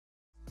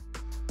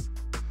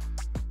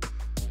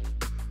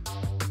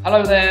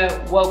Hello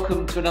there,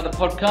 welcome to another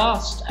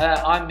podcast.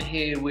 I'm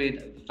here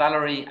with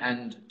Valerie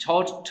and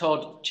Todd.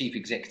 Todd, Chief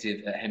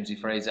Executive at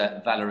Hemsley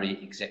Fraser, Valerie,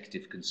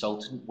 Executive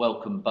Consultant.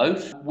 Welcome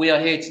both. We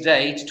are here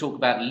today to talk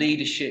about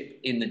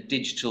leadership in the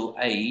digital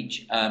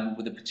age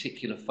with a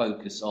particular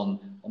focus on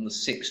the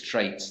 6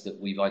 traits that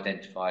we've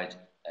identified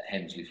at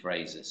Hemsley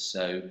Fraser.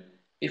 So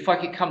if I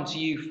could come to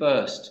you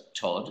first,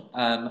 Todd,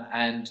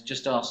 and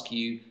just ask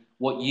you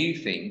what you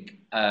think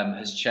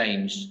has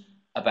changed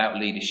about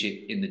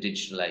leadership in the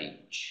digital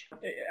age.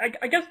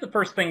 I guess the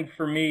first thing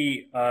for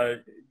me,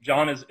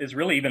 John, is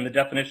really even the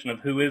definition of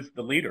who is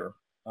the leader.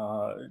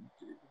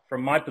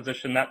 From my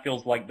position, that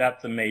feels like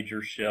that's a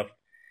major shift.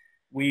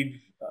 We've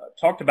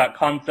talked about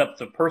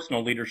concepts of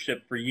personal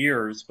leadership for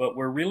years, but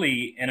we're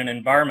really in an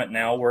environment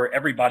now where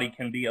everybody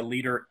can be a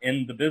leader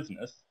in the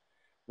business,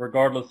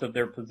 regardless of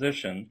their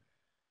position.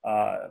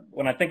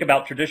 When I think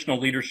about traditional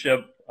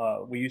leadership,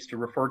 we used to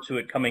refer to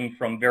it coming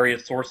from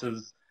various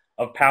sources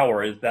of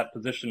power. Is that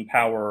position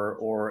power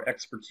or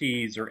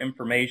expertise or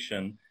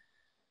information?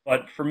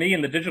 But for me,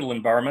 in the digital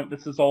environment,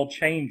 this is all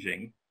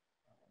changing.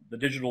 The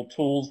digital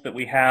tools that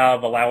we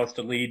have allow us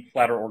to lead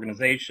flatter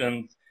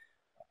organizations.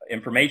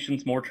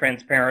 Information's more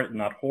transparent and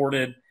not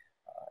hoarded.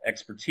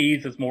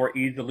 Expertise is more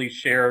easily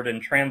shared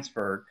and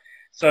transferred.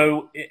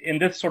 So in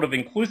this sort of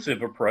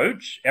inclusive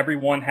approach,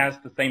 everyone has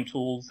the same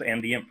tools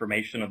and the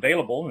information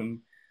available, and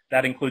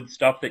that includes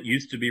stuff that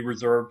used to be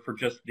reserved for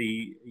just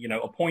the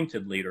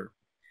appointed leader.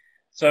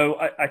 So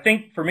I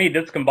think for me,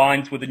 this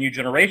combines with a new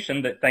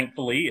generation that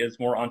thankfully is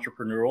more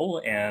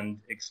entrepreneurial and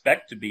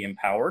expect to be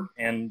empowered,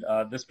 and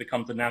this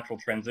becomes a natural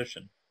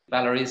transition.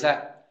 Valerie,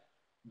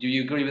 do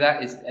you agree with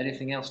that? Is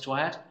anything else to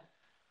add?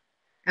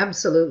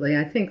 Absolutely.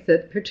 I think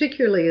that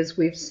particularly as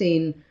we've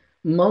seen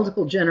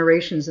multiple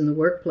generations in the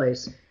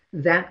workplace,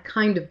 that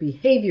kind of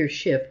behavior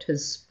shift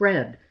has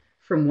spread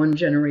from one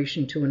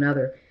generation to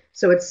another.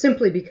 So it's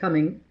simply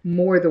becoming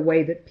more the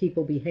way that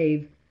people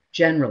behave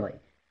generally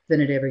than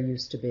it ever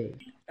used to be.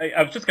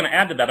 I was just going to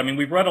add to that. I mean,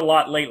 we've read a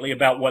lot lately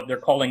about what they're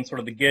calling sort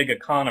of the gig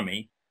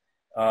economy,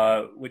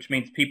 which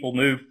means people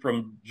move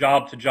from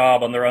job to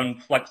job on their own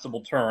flexible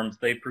terms.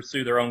 They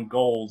pursue their own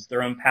goals,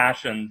 their own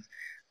passions,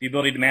 the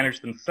ability to manage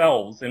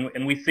themselves.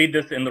 And we see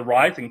this in the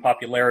rising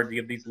popularity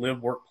of these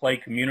live, work, play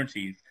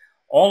communities.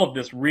 All of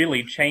this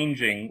really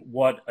changing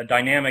what a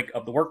dynamic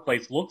of the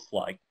workplace looks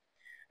like.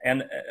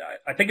 And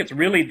I think it's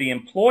really the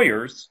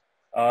employers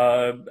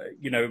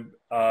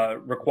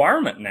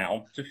requirement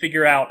now to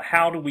figure out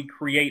how do we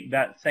create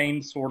that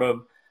same sort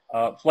of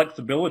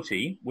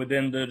flexibility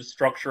within the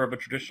structure of a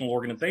traditional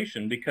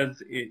organization,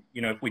 because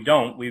if we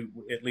don't,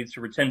 it leads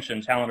to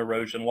retention, talent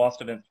erosion,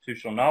 loss of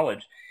institutional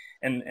knowledge,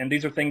 and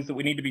these are things that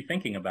we need to be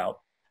thinking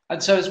about.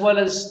 And so, as well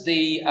as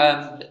the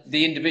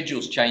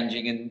individuals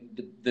changing and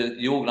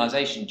the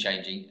organisation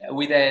changing, are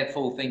we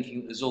therefore thinking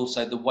that there's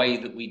also the way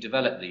that we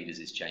develop leaders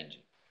is changing?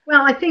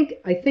 Well, I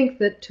think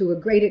that to a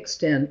great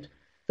extent,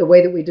 the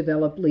way that we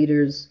develop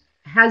leaders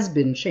has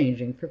been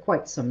changing for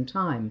quite some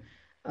time.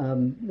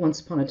 Once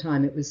upon a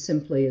time, it was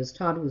simply, as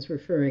Todd was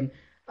referring,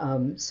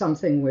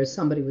 something where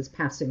somebody was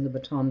passing the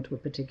baton to a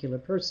particular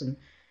person,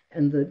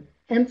 and the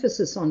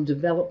emphasis on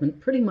development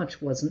pretty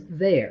much wasn't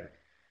there,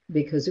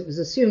 because it was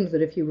assumed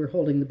that if you were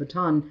holding the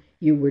baton,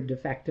 you were de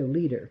facto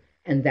leader,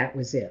 and that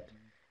was it.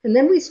 And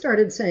then we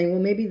started saying,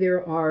 well, maybe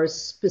there are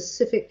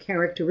specific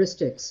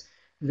characteristics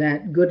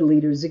that good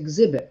leaders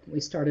exhibit. We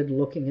started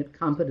looking at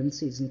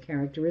competencies and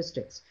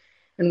characteristics.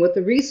 And what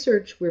the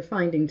research we're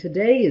finding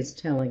today is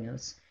telling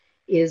us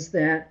is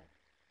that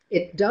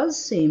it does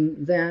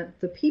seem that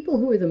the people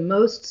who are the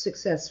most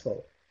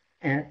successful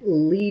at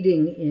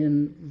leading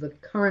in the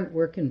current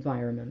work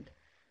environment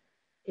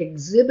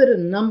exhibit a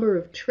number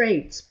of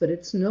traits, but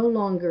it's no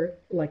longer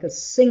like a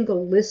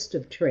single list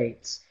of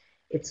traits.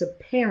 It's a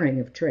pairing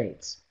of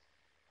traits.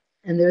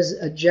 And there's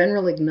a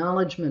general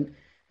acknowledgement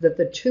that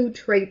the 2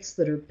 traits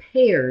that are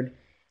paired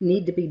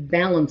need to be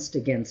balanced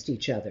against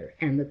each other,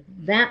 and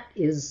that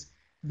is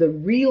the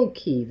real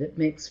key that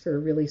makes for a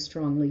really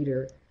strong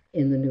leader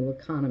in the new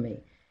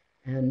economy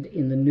and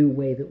in the new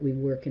way that we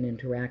work and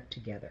interact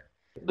together.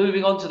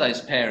 Moving on to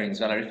those pairings,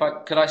 Valerie,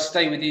 could I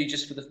stay with you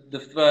just for the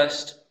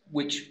first,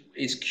 which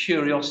is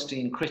curiosity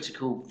and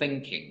critical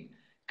thinking?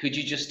 Could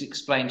you just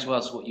explain to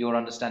us what your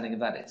understanding of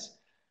that is?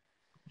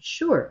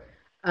 Sure.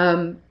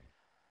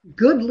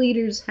 Good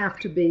leaders have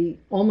to be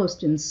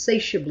almost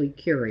insatiably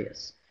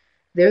curious.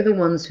 They're the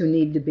ones who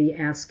need to be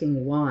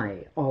asking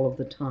why all of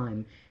the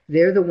time.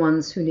 They're the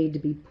ones who need to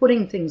be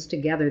putting things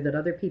together that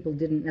other people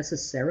didn't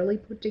necessarily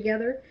put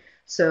together.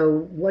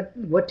 So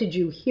what did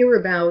you hear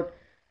about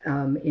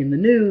in the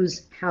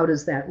news? How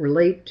does that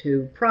relate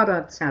to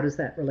products? How does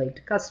that relate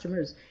to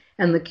customers?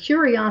 And the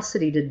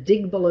curiosity to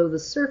dig below the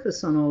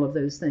surface on all of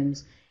those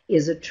things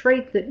is a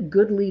trait that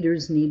good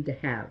leaders need to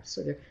have.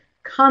 So they're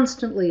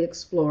constantly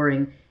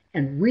exploring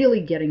and really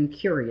getting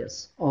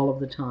curious all of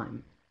the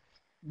time.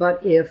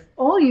 But if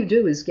all you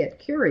do is get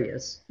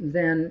curious,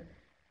 then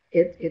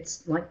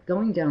it's like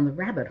going down the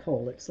rabbit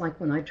hole. It's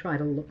like when I try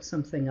to look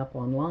something up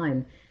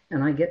online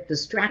and I get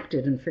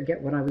distracted and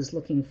forget what I was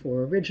looking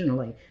for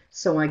originally,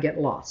 so I get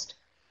lost.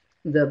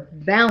 The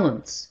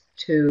balance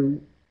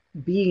to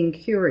being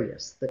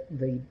curious,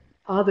 the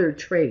other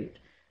trait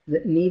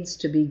that needs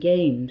to be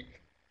gained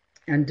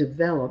and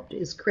developed,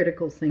 is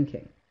critical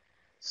thinking.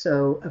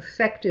 So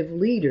effective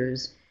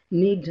leaders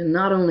need to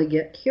not only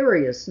get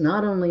curious,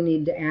 not only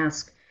need to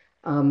ask,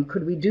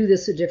 could we do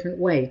this a different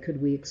way?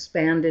 Could we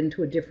expand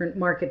into a different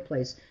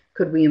marketplace?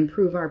 Could we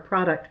improve our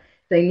product?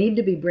 They need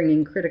to be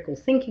bringing critical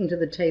thinking to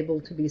the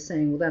table to be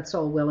saying, well, that's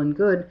all well and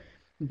good,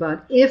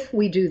 but if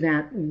we do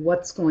that,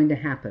 what's going to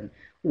happen?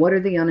 What are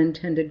the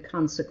unintended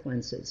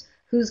consequences?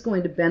 Who's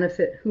going to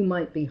benefit? Who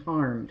might be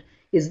harmed?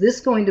 Is this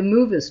going to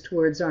move us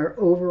towards our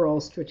overall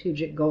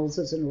strategic goals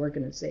as an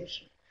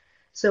organization?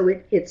 So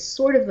it's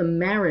sort of the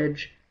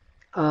marriage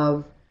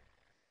of,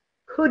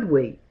 could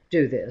we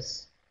do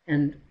this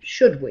and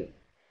should we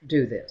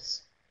do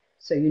this?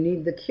 So you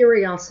need the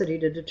curiosity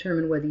to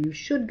determine whether you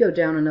should go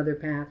down another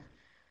path,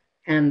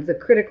 and the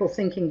critical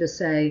thinking to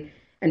say,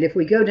 and if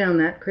we go down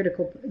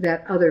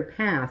that other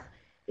path,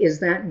 is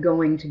that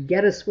going to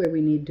get us where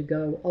we need to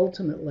go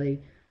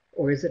ultimately,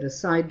 or is it a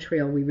side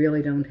trail we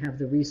really don't have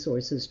the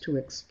resources to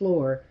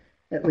explore,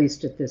 at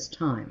least at this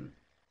time?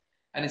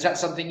 And is that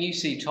something you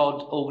see,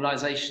 Todd,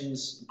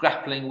 organisations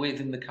grappling with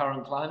in the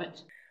current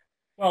climate?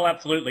 Well,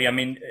 absolutely. I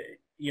mean,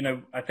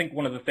 I think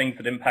one of the things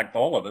that impacts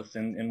all of us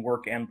in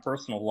work and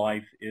personal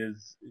life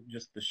is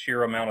just the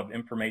sheer amount of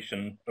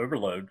information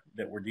overload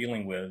that we're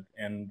dealing with.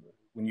 And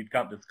when you've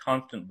got this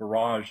constant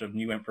barrage of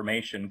new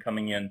information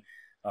coming in,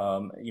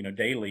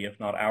 daily, if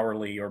not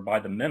hourly or by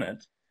the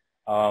minute,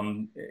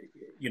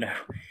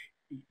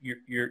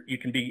 you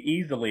can be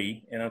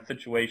easily in a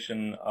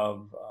situation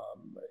of,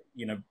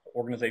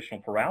 organizational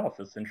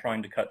paralysis in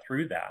trying to cut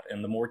through that.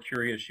 And the more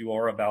curious you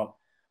are about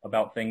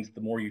things,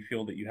 the more you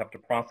feel that you have to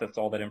process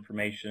all that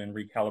information and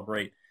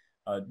recalibrate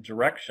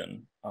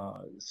direction.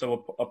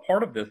 So a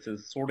part of this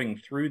is sorting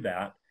through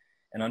that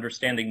and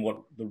understanding what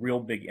the real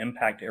big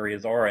impact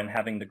areas are and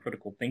having the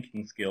critical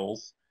thinking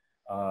skills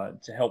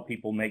to help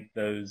people make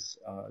those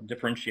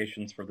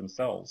differentiations for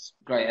themselves.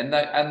 Great.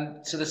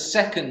 And so the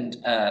second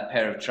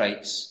pair of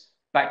traits,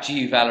 back to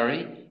you,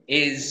 Valerie,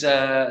 is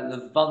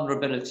the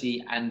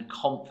vulnerability and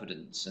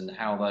confidence, and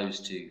how those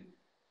two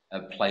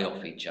play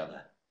off each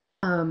other.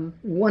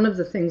 One of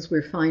the things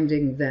we're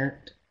finding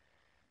that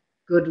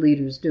good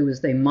leaders do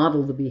is they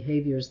model the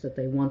behaviors that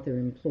they want their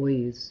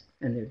employees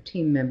and their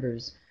team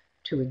members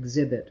to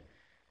exhibit.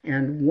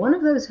 And one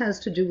of those has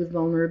to do with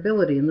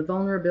vulnerability. And the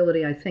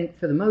vulnerability, I think,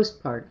 for the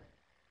most part,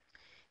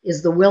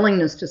 is the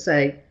willingness to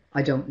say,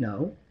 I don't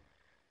know.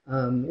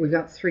 We've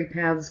got 3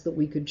 paths that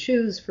we could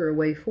choose for a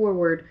way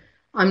forward.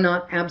 I'm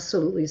not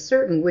absolutely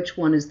certain which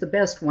one is the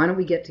best. Why don't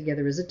we get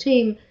together as a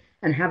team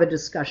and have a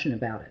discussion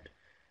about it?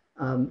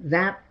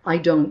 That I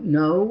don't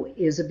know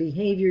is a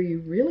behavior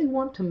you really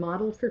want to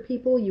model for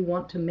people. You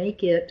want to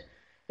make it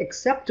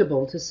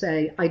acceptable to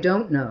say, I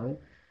don't know,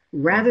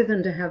 rather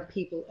than to have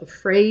people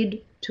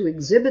afraid to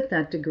exhibit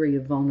that degree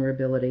of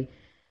vulnerability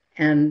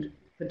and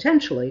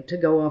potentially to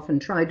go off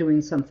and try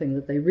doing something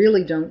that they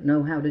really don't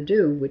know how to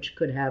do, which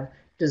could have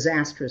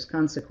disastrous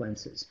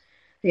consequences.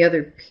 The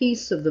other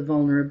piece of the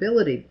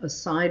vulnerability,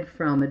 aside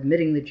from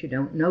admitting that you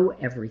don't know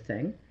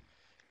everything,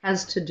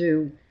 has to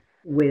do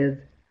with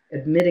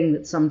admitting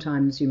that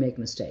sometimes you make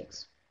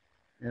mistakes.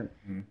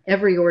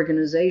 Every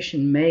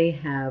organization may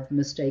have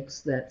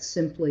mistakes that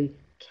simply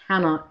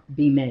cannot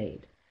be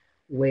made,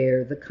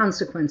 where the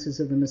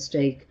consequences of the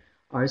mistake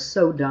are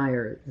so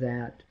dire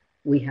that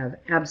we have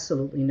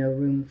absolutely no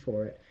room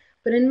for it.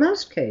 But in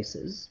most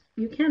cases,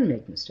 you can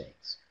make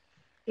mistakes.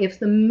 If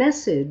the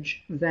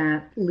message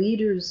that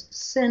leaders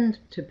send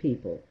to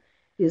people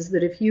is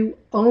that if you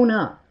own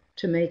up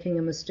to making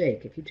a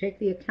mistake, if you take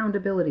the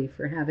accountability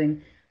for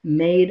having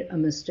made a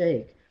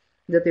mistake,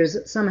 that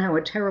there's somehow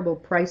a terrible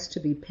price to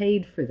be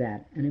paid for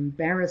that, an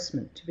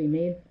embarrassment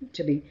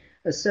to be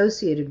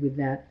associated with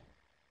that,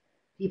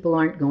 people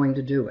aren't going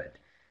to do it.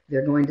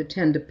 They're going to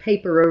tend to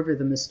paper over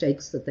the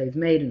mistakes that they've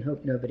made and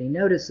hope nobody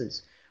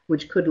notices,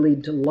 which could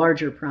lead to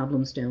larger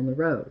problems down the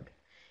road.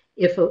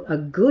 If a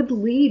good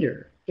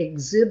leader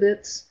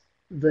exhibits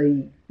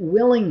the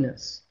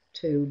willingness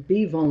to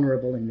be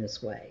vulnerable in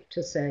this way,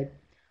 to say,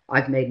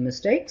 I've made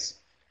mistakes,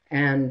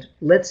 and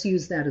let's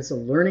use that as a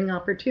learning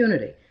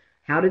opportunity.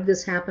 How did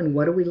this happen?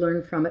 What do we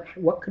learn from it?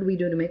 What could we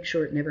do to make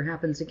sure it never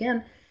happens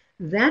again?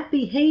 That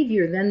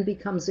behavior then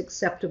becomes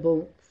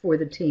acceptable for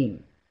the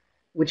team,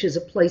 which is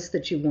a place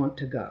that you want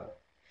to go.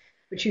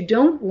 But you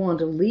don't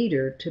want a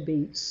leader to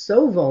be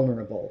so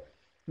vulnerable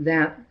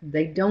that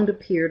they don't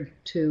appear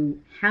to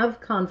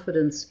have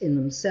confidence in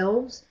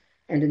themselves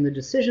and in the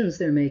decisions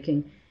they're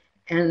making,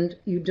 and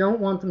you don't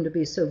want them to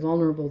be so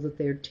vulnerable that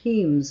their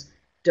teams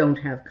don't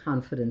have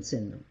confidence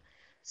in them.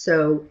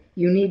 So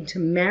you need to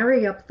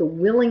marry up the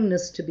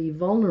willingness to be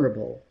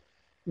vulnerable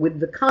with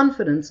the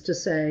confidence to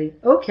say,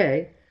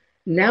 okay,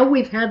 now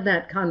we've had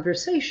that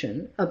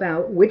conversation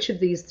about which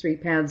of these 3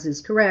 paths is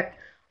correct.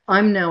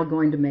 I'm now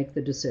going to make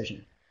the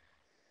decision.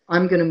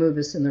 I'm going to move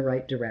us in the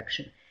right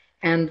direction.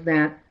 And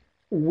that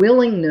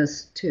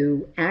willingness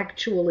to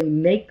actually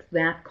make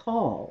that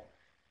call,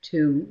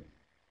 to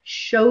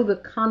show the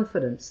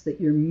confidence that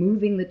you're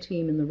moving the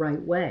team in the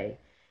right way,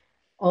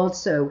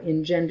 also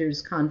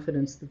engenders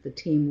confidence that the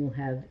team will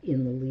have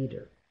in the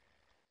leader.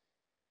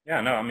 Yeah,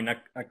 no, I mean,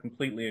 I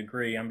completely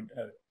agree.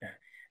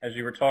 As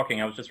you were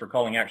talking, I was just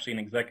recalling actually an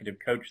executive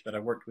coach that I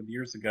worked with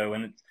years ago,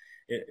 and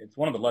it's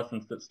one of the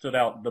lessons that stood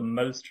out the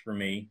most for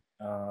me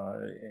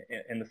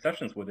in the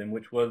sessions with him,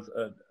 which was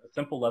a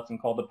simple lesson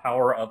called the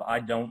power of I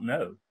don't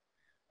know.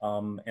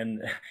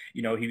 And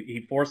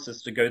he forced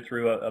us to go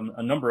through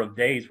a number of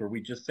days where we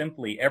just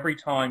simply, every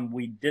time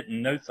we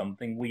didn't know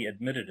something, we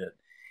admitted it.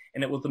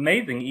 And it was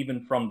amazing,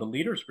 even from the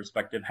leader's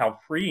perspective, how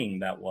freeing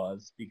that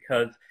was,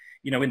 because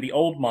in the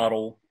old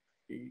model,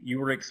 you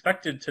were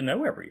expected to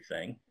know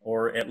everything,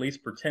 or at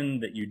least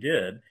pretend that you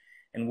did.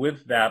 And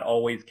with that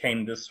always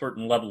came this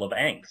certain level of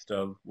angst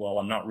of, well,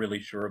 I'm not really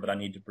sure, but I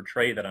need to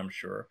portray that I'm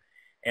sure.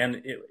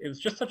 And it was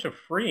just such a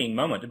freeing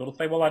moment to be able to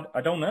say, well,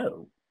 I don't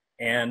know.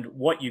 And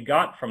what you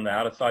got from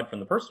that, aside from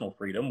the personal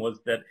freedom, was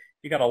that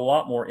you got a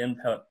lot more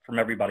input from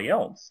everybody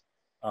else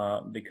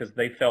because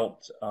they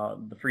felt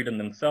the freedom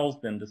themselves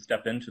then to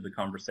step into the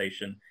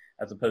conversation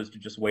as opposed to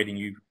just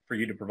waiting for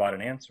you to provide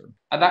an answer.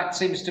 And that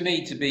seems to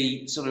me to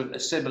be sort of a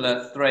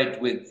similar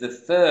thread with the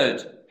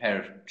third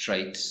pair of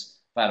traits,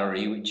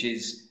 Valerie, which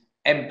is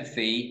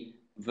empathy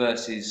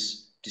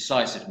versus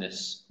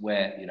decisiveness,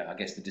 where, I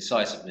guess the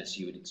decisiveness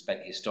you would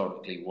expect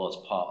historically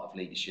was part of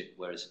leadership,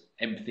 whereas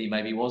empathy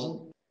maybe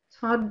wasn't.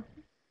 Todd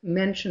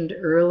mentioned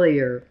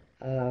earlier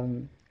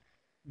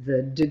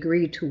the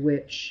degree to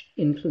which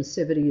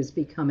inclusivity is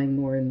becoming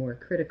more and more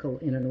critical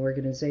in an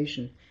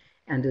organization.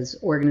 And as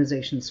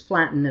organizations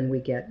flatten and we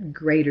get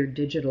greater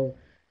digital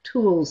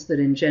tools that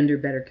engender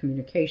better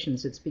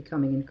communications, it's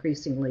becoming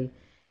increasingly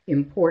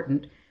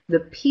important. The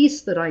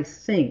piece that I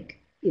think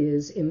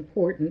is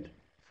important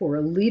for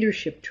a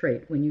leadership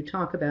trait when you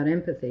talk about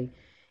empathy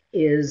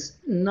is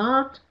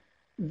not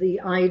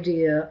the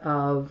idea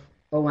of,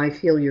 oh, I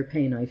feel your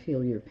pain, I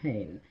feel your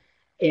pain.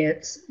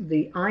 It's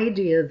the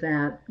idea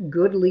that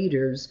good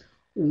leaders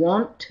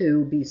want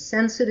to be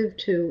sensitive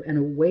to and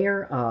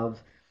aware of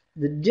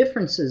the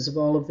differences of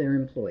all of their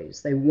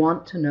employees. They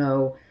want to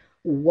know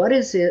what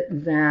is it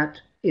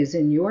that is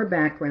in your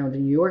background,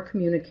 in your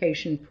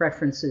communication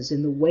preferences,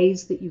 in the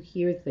ways that you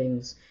hear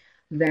things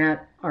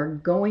that are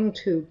going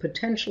to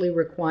potentially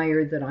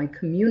require that I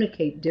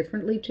communicate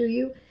differently to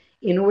you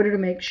in order to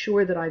make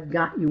sure that I've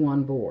got you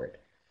on board.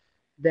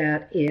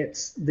 That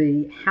it's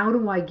the how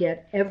do I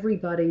get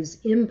everybody's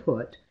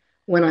input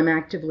when I'm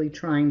actively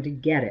trying to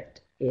get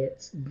it.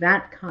 It's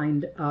that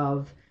kind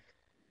of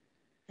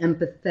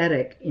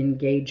empathetic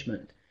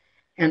engagement.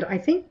 And I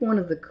think one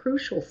of the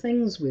crucial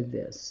things with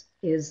this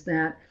is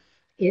that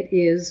it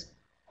is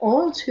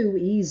all too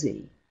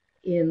easy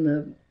in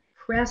the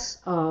press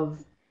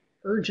of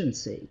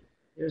urgency.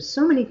 There's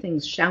so many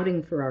things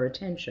shouting for our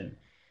attention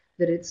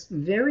that it's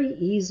very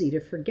easy to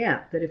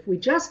forget that if we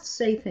just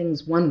say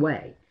things one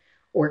way,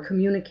 or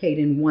communicate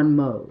in one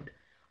mode,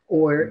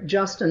 or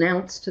just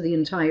announce to the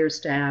entire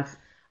staff,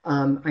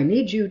 I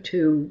need you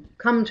to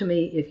come to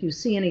me if you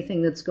see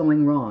anything that's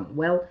going wrong.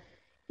 Well,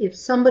 if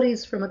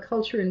somebody's from a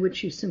culture in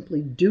which you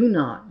simply do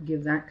not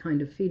give that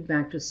kind of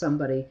feedback to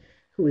somebody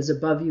who is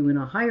above you in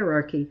a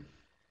hierarchy,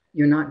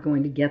 you're not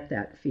going to get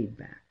that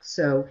feedback.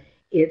 So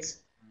it's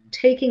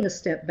taking a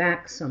step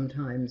back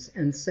sometimes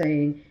and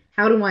saying,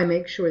 how do I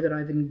make sure that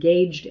I've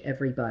engaged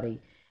everybody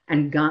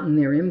and gotten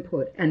their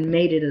input and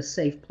made it a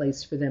safe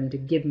place for them to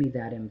give me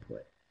that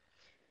input?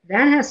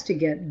 That has to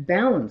get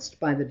balanced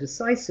by the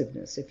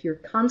decisiveness. If you're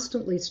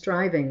constantly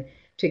striving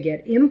to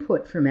get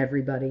input from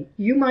everybody,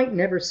 you might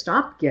never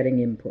stop getting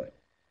input.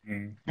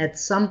 At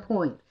some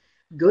point,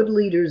 good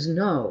leaders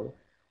know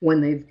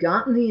when they've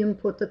gotten the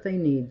input that they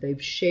need,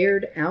 they've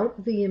shared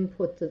out the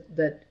input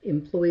that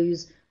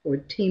employees or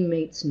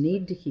teammates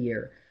need to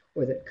hear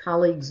or that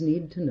colleagues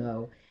need to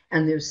know,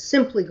 and they're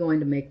simply going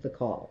to make the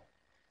call.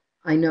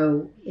 I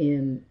know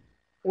in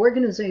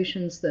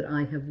organizations that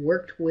I have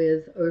worked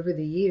with over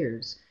the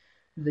years,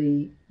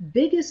 the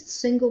biggest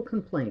single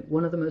complaint,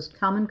 one of the most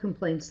common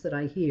complaints that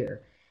I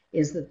hear,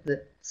 is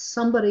that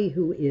somebody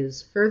who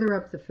is further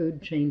up the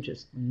food chain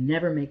just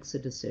never makes a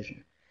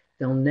decision.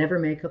 They'll never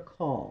make a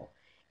call.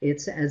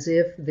 It's as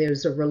if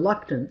there's a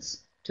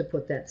reluctance to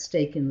put that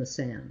stake in the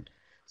sand.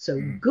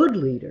 So good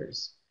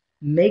leaders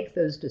make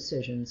those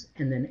decisions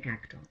and then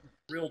act on them.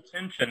 Real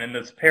tension in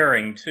this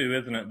pairing too,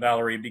 isn't it,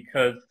 Valerie?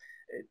 Because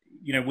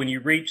when you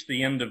reach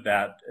the end of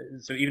that,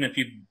 so even if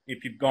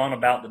you've gone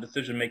about the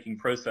decision-making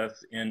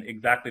process in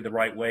exactly the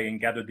right way and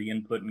gathered the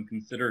input and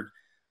considered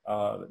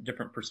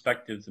different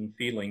perspectives and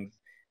feelings,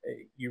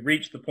 you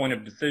reach the point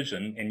of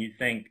decision and you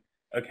think,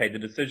 okay, the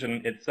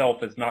decision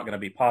itself is not going to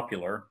be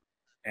popular,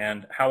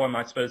 and how am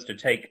I supposed to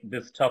take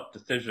this tough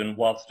decision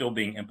while still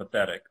being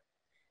empathetic?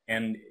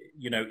 And,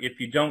 if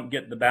you don't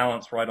get the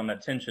balance right on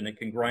that tension, it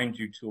can grind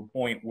you to a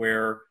point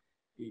where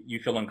you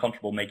feel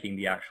uncomfortable making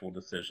the actual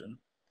decision.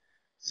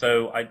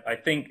 So I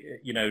think,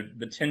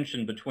 the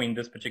tension between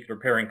this particular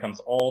pairing comes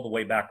all the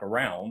way back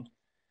around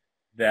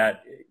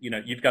that,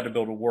 you've got to be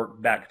able to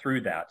work back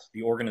through that.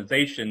 The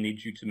organization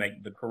needs you to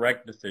make the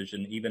correct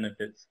decision, even if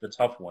it's the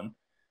tough one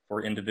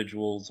for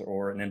individuals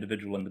or an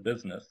individual in the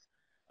business.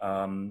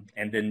 And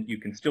then you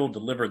can still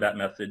deliver that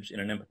message in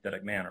an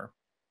empathetic manner.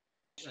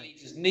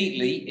 Leads us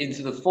neatly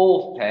into the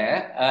fourth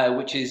pair,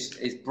 which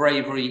is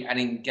bravery and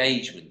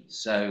engagement.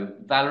 So,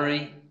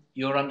 Valerie,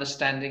 your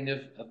understanding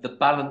of the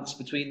balance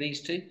between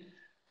these two?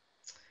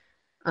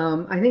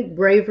 I think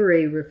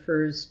bravery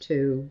refers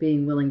to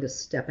being willing to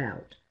step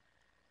out.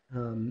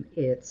 I'm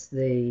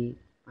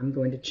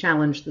going to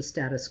challenge the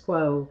status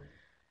quo.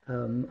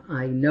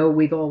 I know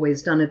we've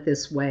always done it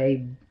this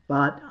way,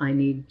 but I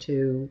need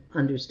to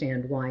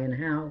understand why and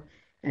how,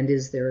 and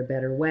is there a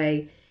better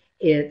way?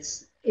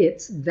 It's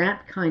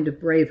that kind of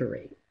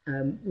bravery.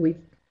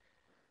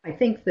 I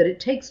think that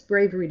it takes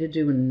bravery to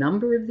do a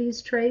number of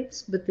these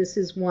traits, but this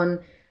is one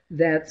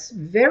that's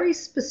very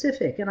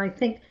specific. And I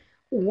think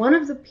one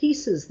of the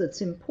pieces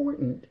that's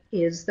important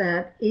is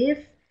that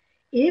if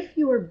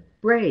you're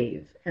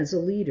brave as a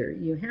leader,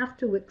 you have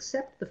to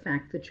accept the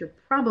fact that you're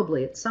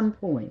probably at some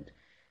point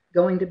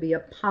going to be a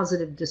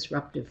positive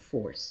disruptive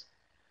force.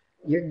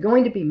 You're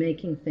going to be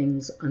making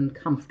things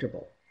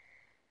uncomfortable.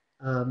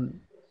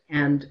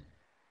 And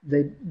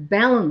the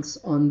balance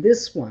on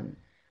this one,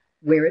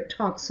 where it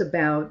talks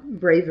about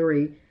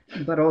bravery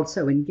but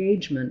also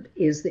engagement,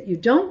 is that you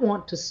don't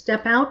want to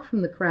step out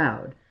from the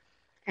crowd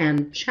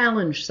and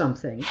challenge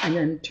something and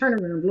then turn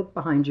around and look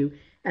behind you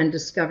and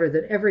discover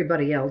that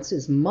everybody else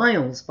is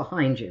miles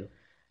behind you,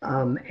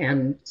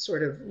 and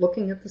sort of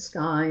looking at the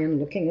sky and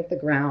looking at the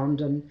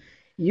ground, and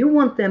you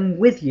want them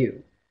with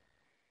you.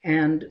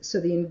 And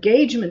so the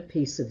engagement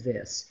piece of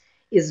this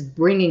is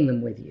bringing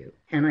them with you.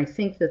 And I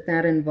think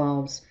that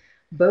involves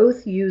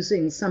both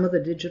using some of the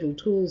digital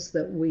tools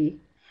that we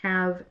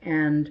have,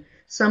 and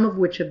some of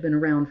which have been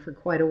around for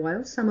quite a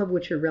while, some of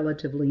which are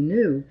relatively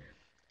new,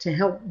 to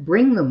help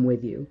bring them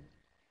with you.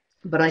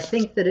 But I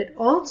think that it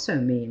also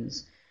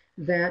means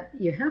that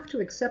you have to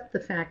accept the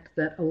fact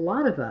that a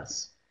lot of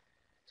us,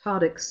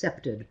 Todd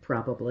accepted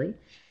probably,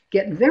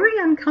 get very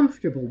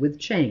uncomfortable with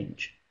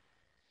change.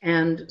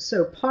 And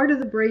so part of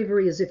the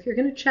bravery is, if you're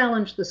going to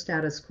challenge the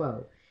status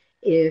quo,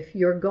 if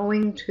you're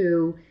going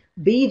to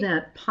be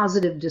that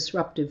positive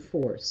disruptive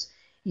force,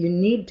 you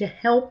need to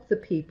help the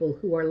people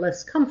who are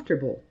less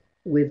comfortable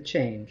with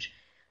change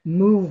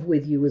move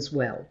with you as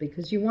well,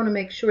 because you want to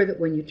make sure that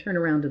when you turn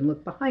around and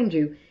look behind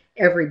you,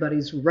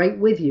 everybody's right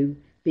with you,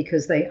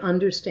 because they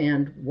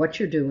understand what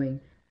you're doing,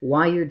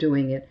 why you're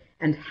doing it,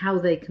 and how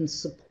they can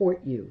support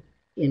you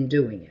in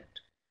doing it.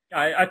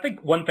 I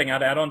think one thing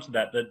I'd add on to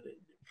that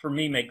for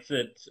me makes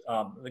it,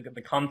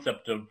 the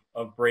concept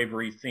of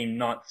bravery seem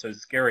not so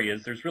scary,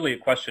 is there's really a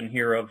question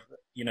here of,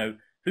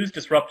 who's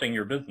disrupting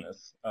your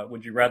business?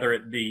 Would you rather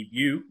it be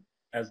you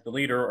as the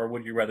leader, or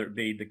would you rather it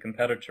be the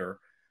competitor?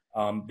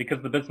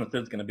 Because the business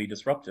is going to be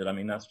disrupted. I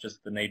mean, that's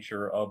just the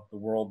nature of the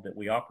world that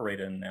we operate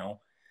in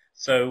now.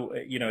 So,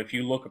 if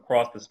you look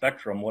across the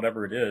spectrum,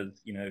 whatever it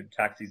is,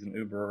 taxis and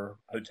Uber,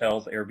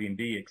 hotels,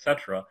 Airbnb,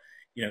 etc.,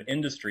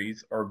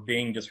 industries are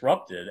being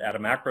disrupted at a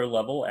macro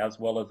level as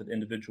well as at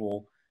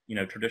individual,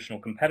 traditional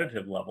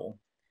competitive level.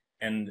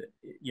 And,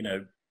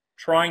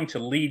 trying to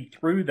lead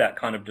through that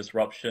kind of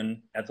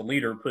disruption as a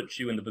leader puts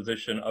you in the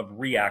position of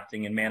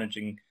reacting and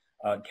managing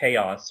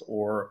chaos,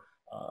 or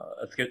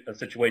a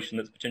situation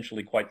that's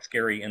potentially quite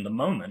scary in the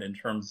moment in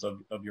terms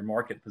of your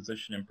market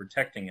position and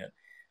protecting it.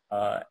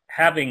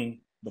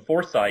 Having the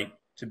foresight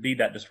to be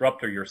that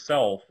disruptor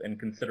yourself and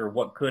consider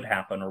what could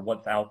happen, or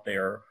what's out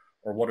there,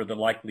 or what are the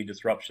likely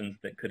disruptions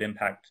that could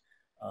impact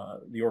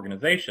the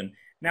organization,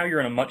 now you're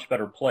in a much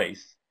better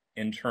place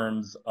in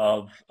terms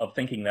of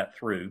thinking that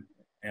through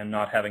and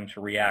not having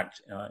to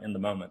react in the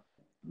moment.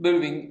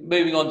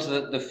 Moving on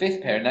to the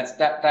fifth pair, and that's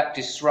that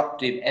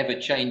disruptive,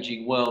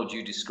 ever-changing world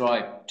you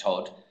described,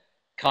 Todd,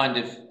 kind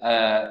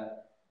of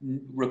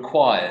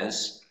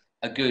requires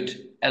a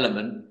good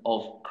element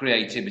of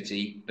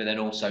creativity, but then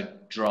also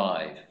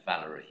drive,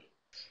 Valerie.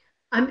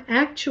 I'm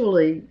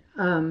actually,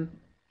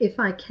 if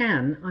I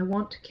can, I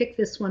want to kick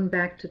this one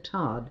back to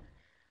Todd,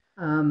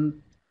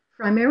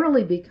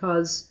 primarily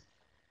because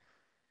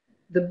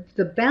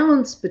the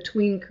balance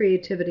between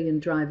creativity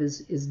and drive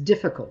is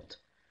difficult,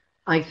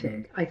 I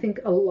think. I think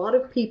a lot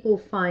of people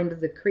find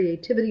the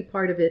creativity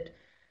part of it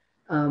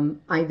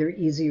either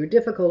easy or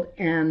difficult,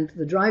 and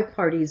the drive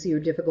part easy or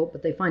difficult,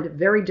 but they find it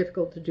very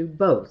difficult to do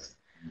both.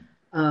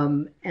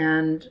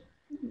 And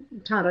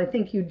Todd, I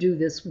think you do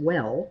this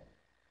well,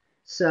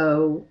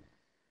 so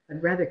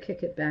I'd rather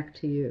kick it back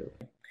to you.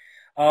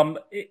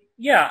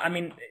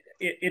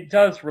 It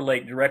does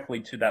relate directly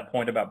to that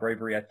point about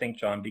bravery, I think,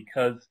 John,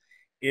 because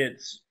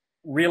it's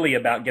really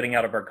about getting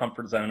out of our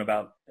comfort zone,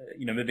 about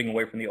moving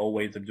away from the old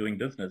ways of doing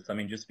business. I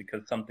mean, just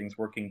because something's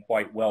working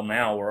quite well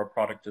now, or a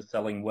product is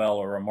selling well,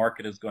 or a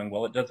market is going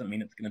well, it doesn't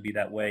mean it's going to be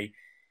that way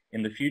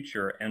in the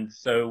future. And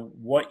so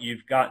what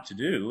you've got to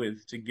do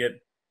is to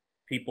get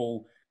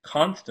people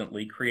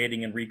constantly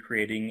creating and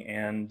recreating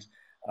and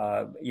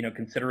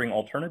considering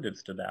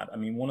alternatives to that. I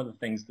mean, one of the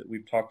things that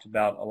we've talked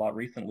about a lot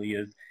recently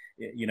is,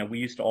 we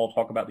used to all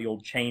talk about the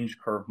old change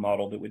curve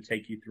model that would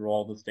take you through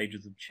all the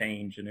stages of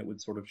change, and it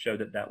would sort of show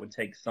that would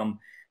take some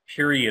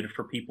period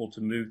for people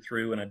to move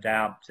through and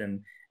adapt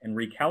and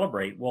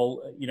recalibrate.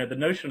 Well, the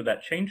notion of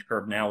that change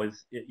curve now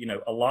is,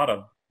 a lot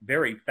of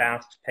very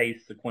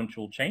fast-paced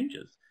sequential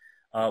changes.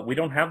 We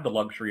don't have the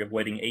luxury of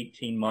waiting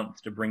 18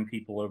 months to bring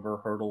people over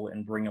a hurdle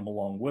and bring them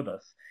along with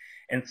us.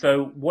 And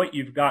so what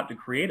you've got to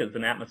create is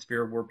an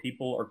atmosphere where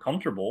people are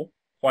comfortable,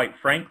 quite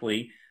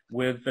frankly,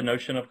 with the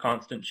notion of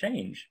constant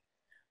change.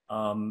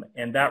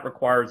 And that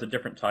requires a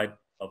different type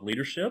of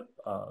leadership.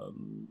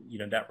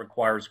 That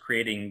requires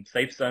creating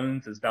safe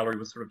zones, as Valerie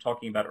was sort of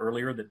talking about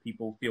earlier, that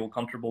people feel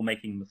comfortable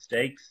making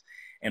mistakes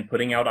and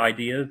putting out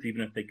ideas,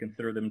 even if they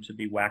consider them to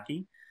be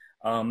wacky.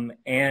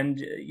 And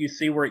you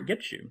see where it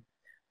gets you.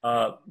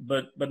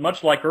 But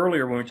much like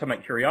earlier when we were talking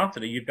about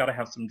curiosity, you've got to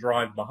have some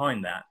drive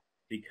behind that,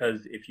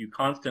 because if you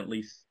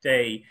constantly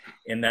stay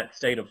in that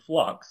state of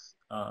flux,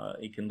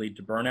 it can lead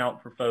to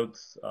burnout for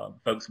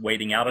folks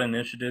waiting out an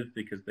initiative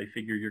because they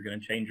figure you're going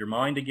to change your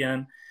mind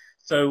again.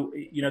 So,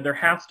 there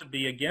has to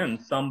be, again,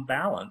 some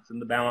balance, and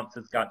the balance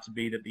has got to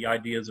be that the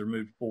ideas are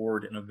moved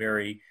forward in a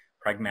very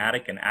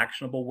pragmatic and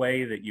actionable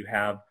way, that you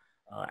have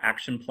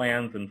action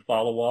plans and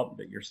follow-up,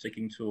 that you're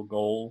sticking to a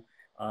goal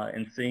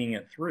and seeing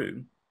it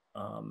through.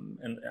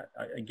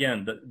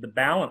 Again, the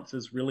balance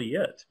is really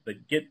it,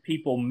 but get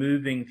people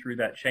moving through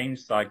that change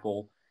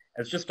cycle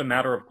as just a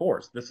matter of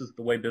course. This is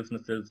the way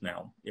business is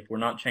now. If we're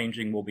not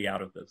changing, we'll be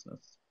out of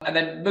business. And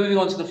then moving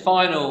on to the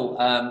final,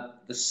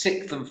 the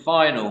sixth and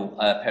final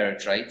pair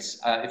of traits,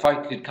 if I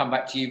could come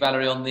back to you,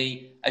 Valerie, on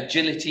the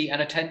agility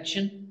and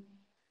attention.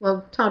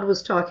 Well, Todd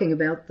was talking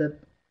about the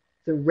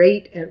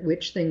rate at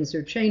which things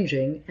are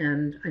changing,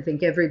 and I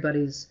think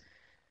everybody's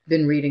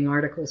been reading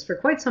articles for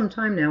quite some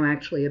time now,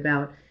 actually,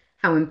 about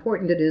how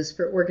important it is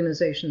for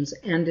organizations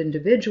and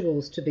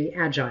individuals to be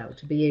agile,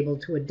 to be able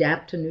to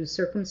adapt to new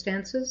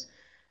circumstances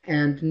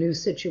and new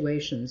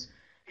situations.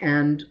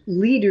 And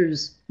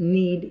leaders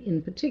need,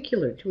 in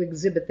particular, to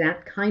exhibit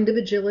that kind of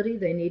agility.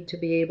 They need to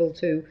be able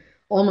to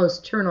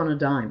almost turn on a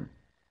dime.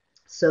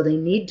 So they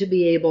need to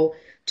be able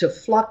to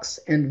flux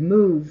and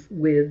move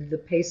with the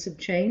pace of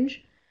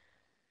change.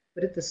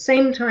 But at the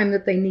same time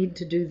that they need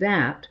to do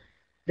that,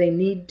 they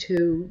need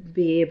to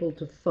be able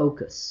to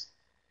focus.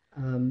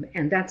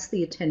 And that's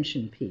the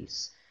attention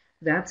piece.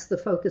 That's the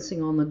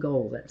focusing on the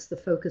goal. That's the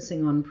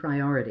focusing on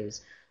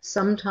priorities.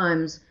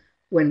 Sometimes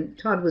when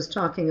Todd was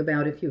talking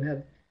about if you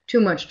have too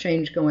much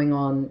change going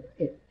on,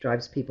 it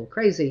drives people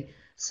crazy.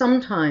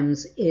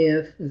 Sometimes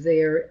if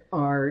there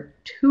are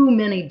too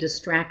many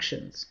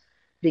distractions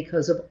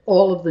because of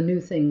all of the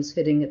new things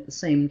hitting at the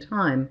same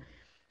time,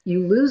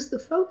 you lose the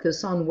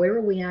focus on where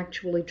are we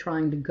actually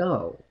trying to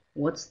go?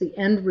 What's the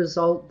end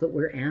result that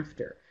we're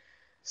after?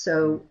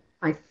 So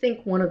I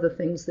think one of the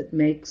things that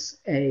makes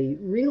a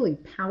really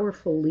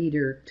powerful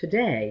leader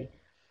today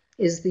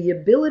is the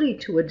ability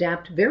to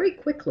adapt very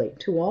quickly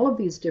to all of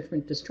these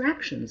different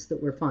distractions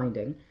that we're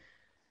finding,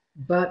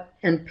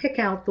 and pick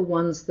out the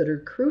ones that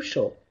are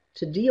crucial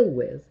to deal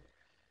with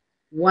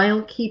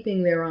while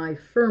keeping their eye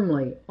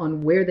firmly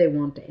on where they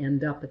want to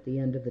end up at the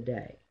end of the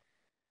day.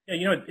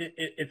 Yeah,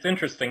 it's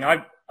interesting.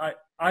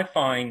 I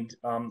find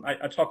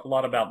I talk a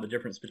lot about the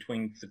difference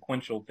between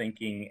sequential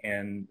thinking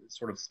and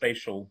sort of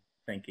spatial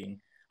thinking.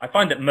 I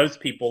find that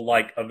most people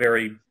like a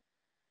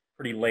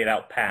pretty laid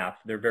out path.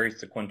 They're very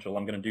sequential.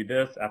 I'm going to do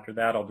this, after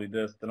that I'll do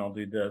this, then I'll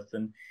do this.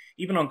 And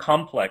even on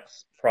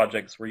complex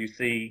projects where you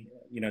see,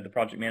 the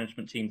project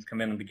management teams come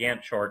in and the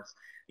Gantt charts,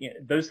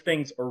 those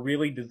things are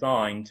really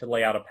designed to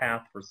lay out a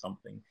path for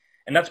something.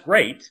 And that's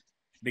great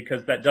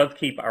because that does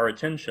keep our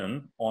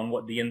attention on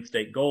what the end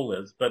state goal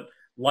is. But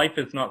life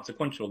is not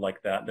sequential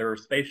like that. There are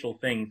spatial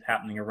things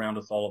happening around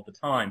us all of the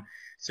time.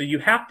 So you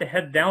have to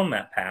head down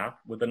that path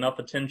with enough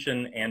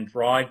attention and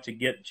drive to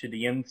get to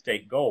the end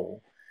state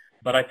goal.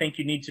 But I think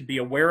you need to be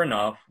aware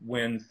enough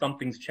when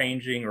something's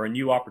changing or a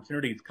new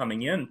opportunity is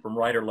coming in from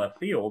right or left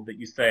field that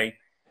you say,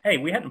 hey,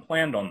 we hadn't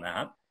planned on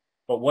that,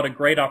 but what a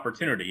great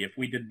opportunity. If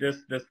we did this,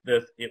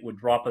 it would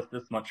drop us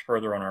this much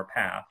further on our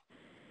path.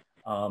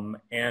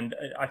 And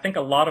I think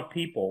a lot of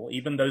people,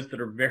 even those that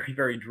are very,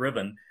 very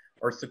driven,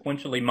 are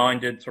sequentially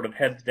minded, sort of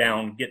heads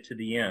down, get to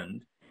the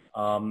end.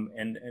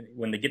 And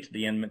when they get to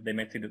the end, they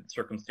may see that the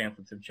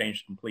circumstances have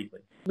changed completely.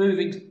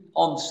 Moving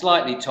on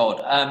slightly,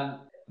 Todd,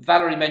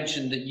 Valerie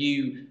mentioned that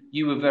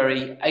you were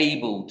very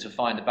able to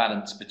find a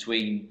balance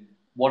between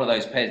one of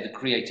those pairs, the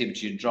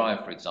creativity and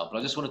drive, for example.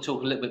 I just want to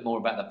talk a little bit more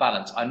about the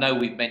balance. I know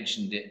we've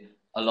mentioned it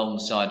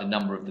alongside a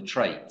number of the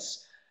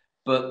traits,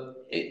 but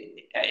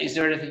is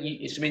there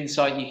anything, some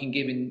insight you can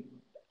give in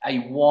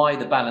why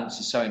the balance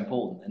is so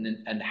important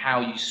and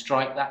how you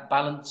strike that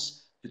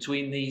balance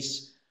between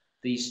these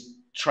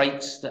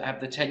traits that have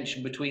the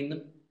tension between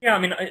them? Yeah, I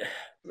mean,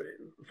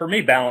 for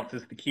me, balance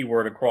is the key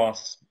word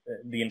across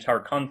the entire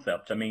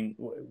concept. I mean,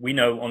 we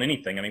know on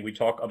anything. I mean, we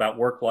talk about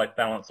work-life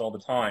balance all the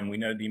time. We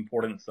know the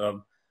importance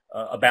of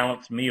a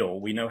balanced meal.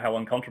 We know how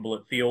uncomfortable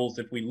it feels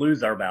if we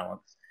lose our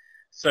balance.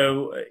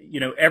 So,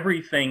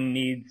 everything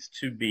needs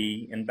to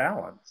be in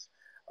balance.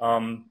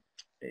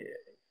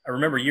 I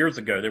remember years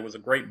ago there was a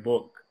great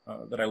book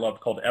that I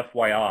loved called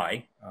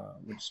FYI,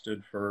 which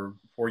stood for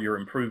your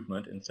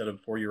improvement instead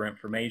of for your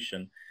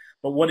information.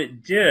 But what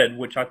it did,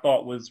 which I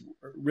thought was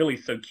really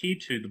so key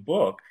to the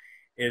book,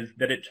 is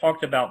that it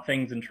talked about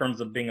things in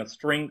terms of being a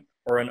strength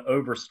or an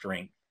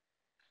overstrength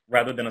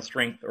rather than a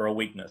strength or a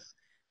weakness.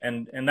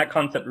 And that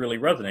concept really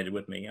resonated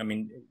with me. I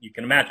mean, you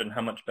can imagine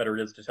how much better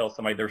it is to tell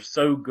somebody they're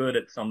so good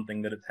at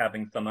something that it's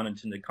having some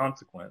unintended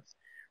consequence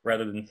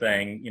rather than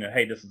saying,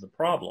 hey, this is a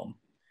problem.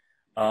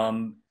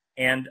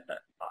 And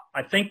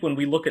I think when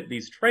we look at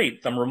these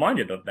traits, I'm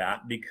reminded of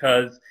that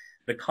because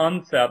the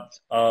concept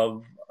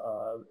of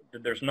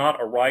that there's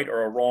not a right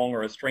or a wrong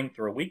or a strength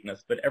or a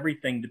weakness, but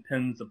everything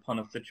depends upon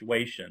a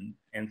situation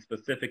and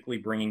specifically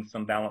bringing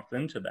some balance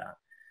into that.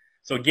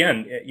 So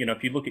again,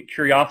 if you look at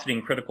curiosity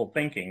and critical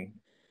thinking,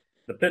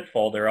 the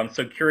pitfall there, I'm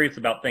so curious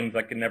about things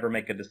I can never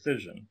make a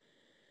decision.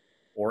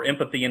 Or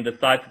empathy and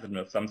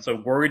decisiveness, I'm so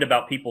worried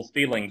about people's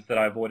feelings that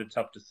I avoid a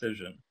tough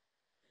decision.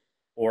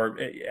 Or,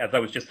 as I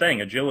was just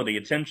saying, agility,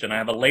 attention, I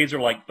have a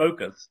laser-like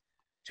focus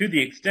to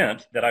the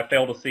extent that I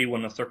fail to see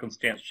when the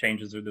circumstance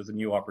changes or there's a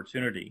new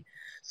opportunity.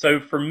 So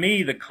for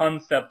me, the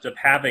concept of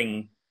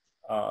having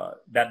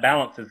that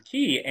balance is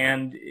key,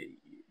 and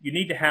you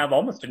need to have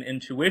almost an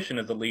intuition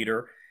as a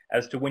leader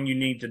as to when you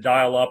need to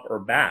dial up or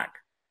back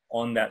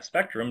on that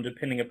spectrum,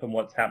 depending upon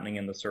what's happening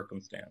in the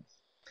circumstance.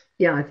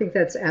 Yeah, I think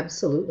that's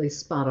absolutely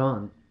spot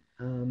on.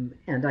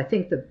 And I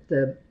think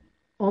the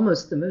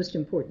almost the most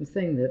important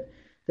thing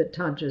that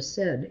Todd just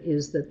said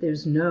is that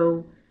there's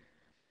no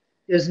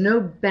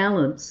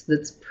balance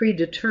that's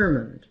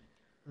predetermined.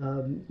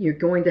 You're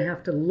going to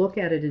have to look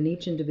at it in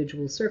each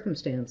individual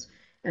circumstance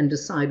and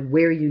decide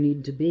where you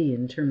need to be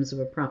in terms of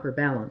a proper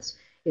balance.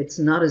 It's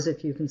not as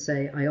if you can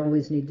say, I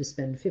always need to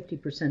spend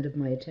 50% of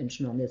my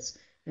attention on this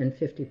and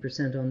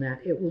 50% on that.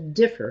 It will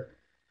differ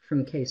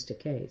from case to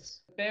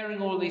case.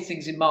 Bearing all of these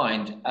things in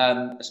mind,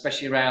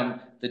 especially around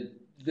the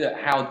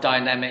how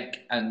dynamic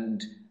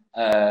and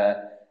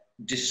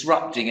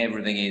disrupting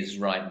everything is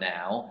right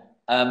now,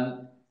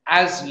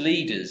 as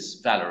leaders,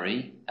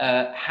 Valerie,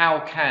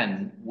 how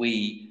can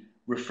we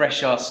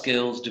refresh our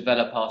skills,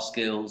 develop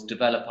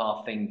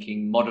our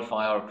thinking,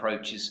 modify our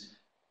approaches?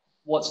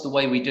 What's the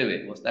way we do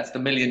it? That's the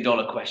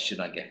million-dollar question,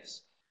 I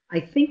guess. I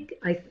think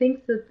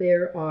that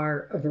there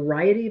are a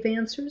variety of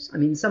answers. I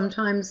mean,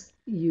 sometimes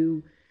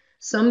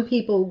some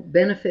people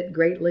benefit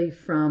greatly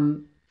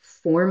from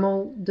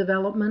formal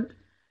development.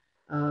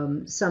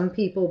 Some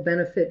people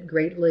benefit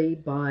greatly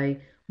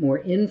by more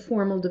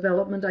informal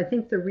development. I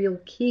think the real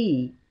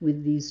key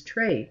with these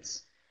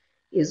traits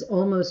is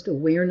almost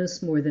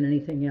awareness more than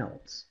anything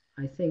else.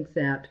 I think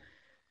that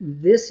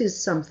this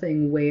is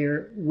something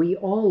where we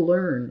all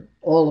learn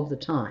all of the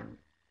time.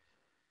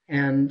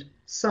 And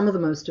some of the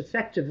most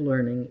effective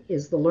learning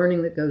is the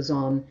learning that goes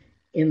on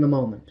in the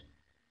moment.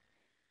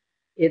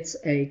 It's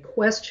a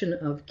question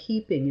of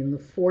keeping in the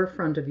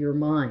forefront of your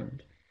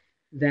mind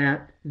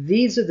that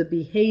these are the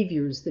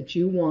behaviors that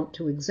you want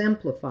to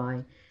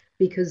exemplify,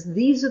 because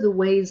these are the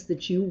ways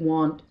that you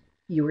want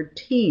your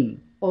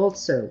team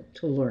also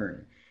to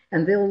learn.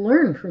 And they'll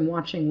learn from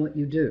watching what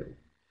you do.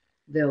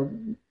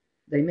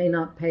 They may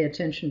not pay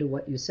attention to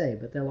what you say,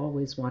 but they'll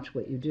always watch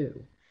what you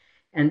do.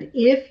 And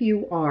if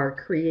you are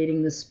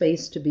creating the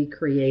space to be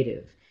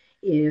creative,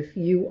 if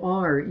you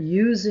are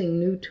using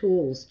new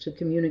tools to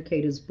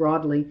communicate as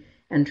broadly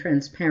and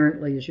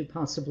transparently as you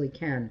possibly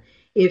can,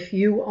 if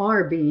you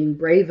are being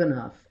brave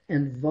enough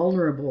and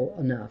vulnerable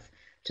enough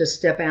to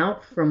step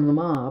out from the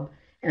mob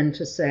and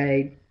to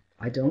say,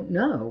 I don't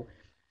know,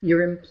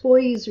 your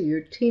employees or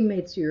your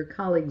teammates or your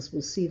colleagues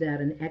will see that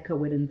and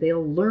echo it, and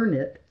they'll learn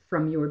it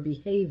from your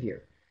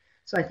behavior.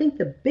 So I think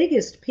the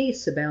biggest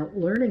piece about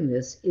learning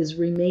this is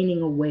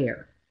remaining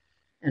aware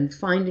and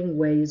finding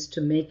ways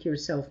to make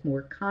yourself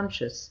more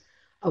conscious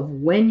of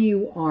when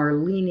you are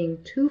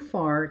leaning too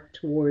far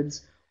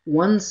towards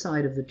one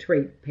side of the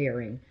trait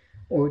pairing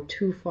or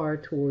too far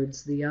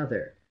towards the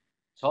other.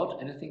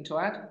 Todd, anything to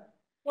add?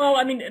 Well,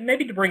 I mean,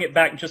 maybe to bring it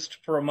back just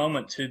for a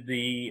moment to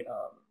the,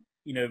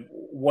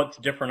 what's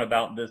different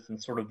about this in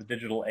sort of the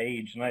digital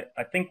age. And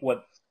I think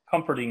what's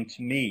comforting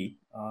to me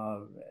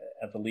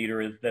as a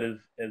leader is that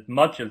as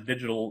much as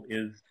digital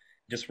is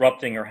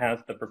disrupting or has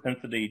the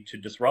propensity to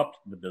disrupt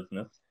the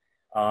business,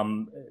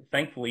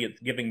 thankfully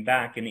it's giving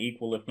back in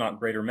equal, if not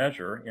greater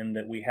measure, in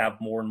that we have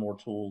more and more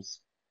tools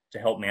to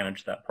help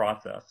manage that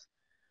process.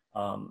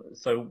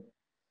 So,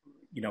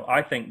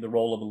 I think the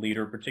role of a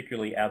leader,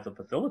 particularly as a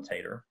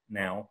facilitator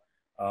now,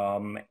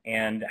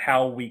 and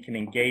how we can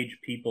engage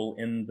people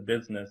in the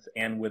business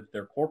and with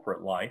their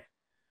corporate life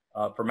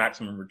for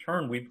maximum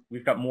return,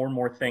 we've got more and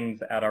more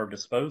things at our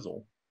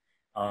disposal.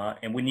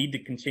 And we need to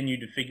continue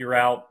to figure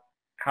out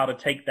how to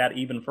take that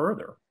even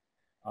further.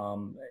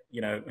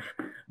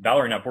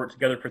 Valerie and I've worked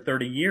together for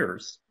 30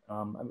 years.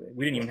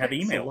 We didn't even have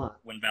Thanks a email lot.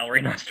 when Valerie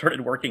and I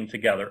started working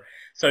together.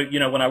 So,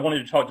 when I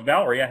wanted to talk to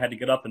Valerie, I had to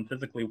get up and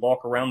physically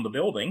walk around the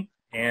building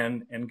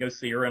and go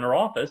see her in her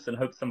office and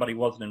hope somebody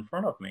wasn't in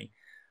front of me.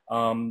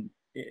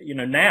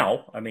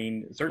 Now,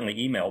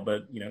 certainly email,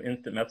 but,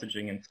 instant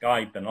messaging and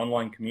Skype and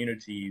online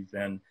communities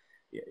and,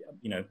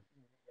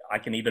 I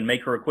can even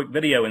make her a quick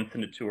video and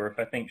send it to her if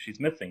I think she's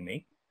missing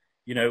me.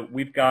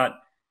 We've got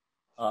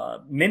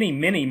many,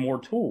 many more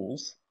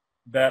tools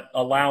that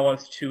allow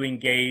us to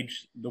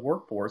engage the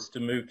workforce to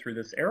move through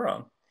this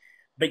era.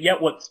 But yet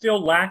what's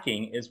still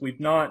lacking is we've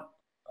not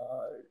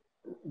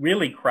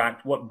really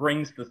cracked what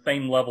brings the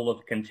same level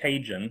of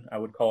contagion, I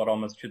would call it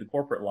almost, to the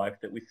corporate life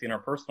that we see in our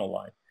personal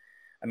life.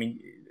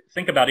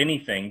 Think about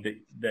anything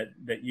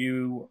that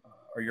you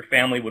or your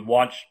family would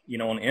watch,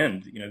 on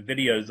end,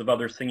 videos of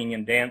others singing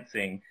and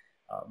dancing,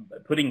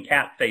 putting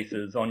cat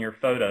faces on your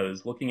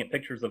photos, looking at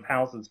pictures of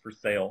houses for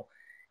sale.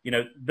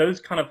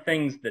 Those kind of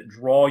things that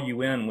draw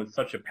you in with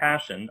such a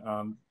passion.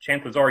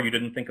 Chances are you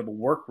didn't think of a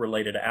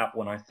work-related app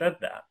when I said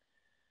that.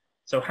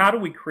 So how do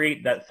we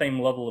create that same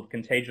level of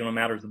contagion on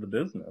matters of the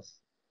business?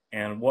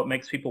 And what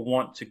makes people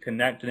want to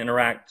connect and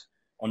interact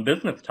on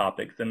business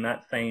topics in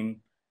that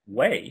same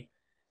way?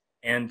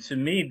 And to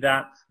me,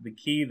 that's the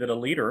key that a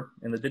leader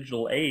in the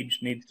digital age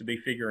needs to be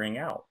figuring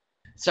out.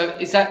 So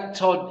is that,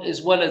 Todd,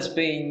 as well as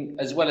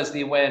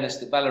the awareness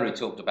that Valerie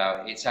talked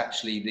about, it's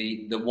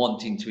actually the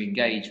wanting to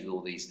engage with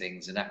all these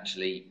things, and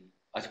actually,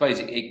 I suppose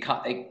it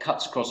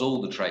cuts across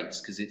all the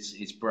traits, because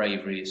it's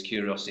bravery, it's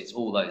curiosity, it's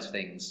all those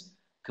things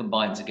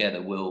combined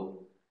together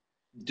will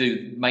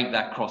make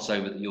that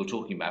crossover that you're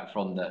talking about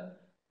from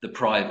the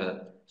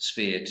private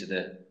sphere to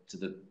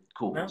the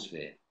corporate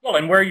sphere. Well,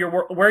 and where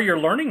you're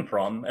learning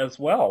from as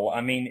well.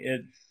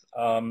 It's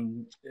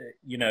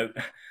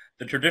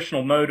the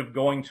traditional mode of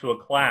going to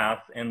a class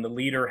and the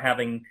leader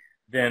having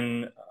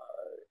then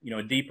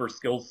a deeper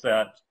skill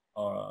set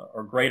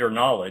or greater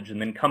knowledge,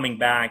 and then coming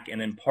back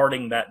and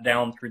imparting that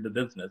down through the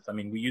business.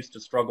 We used to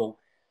struggle,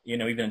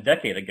 even a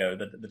decade ago,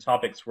 that the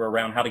topics were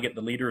around how to get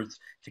the leaders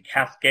to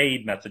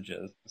cascade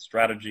messages, the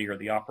strategy or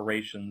the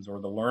operations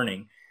or the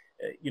learning.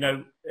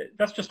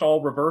 That's just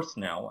all reversed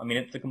now.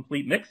 It's a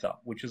complete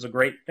mix-up, which is a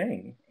great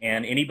thing,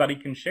 and anybody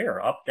can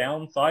share up,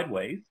 down,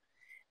 sideways.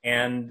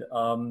 And,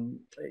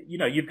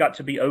 you've got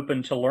to be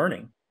open to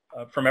learning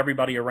from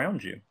everybody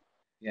around you.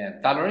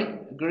 Yeah. Valerie,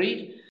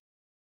 agreed?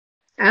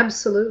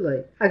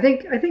 Absolutely. I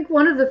think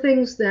one of the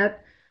things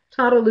that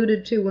Todd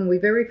alluded to when we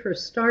very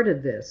first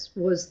started this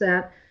was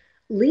that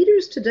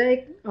leaders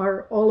today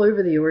are all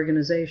over the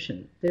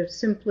organization. They're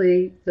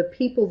simply the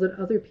people that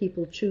other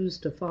people choose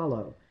to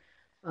follow.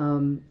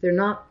 They're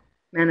not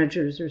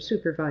managers or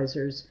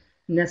supervisors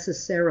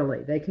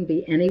necessarily. They can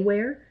be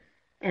anywhere.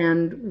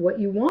 And what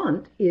you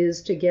want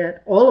is to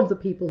get all of the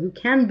people who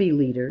can be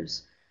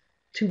leaders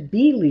to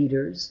be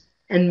leaders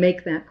and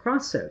make that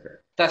crossover.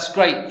 That's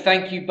great.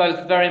 Thank you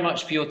both very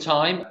much for your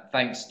time.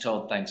 Thanks,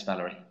 Todd. Thanks,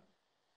 Valerie.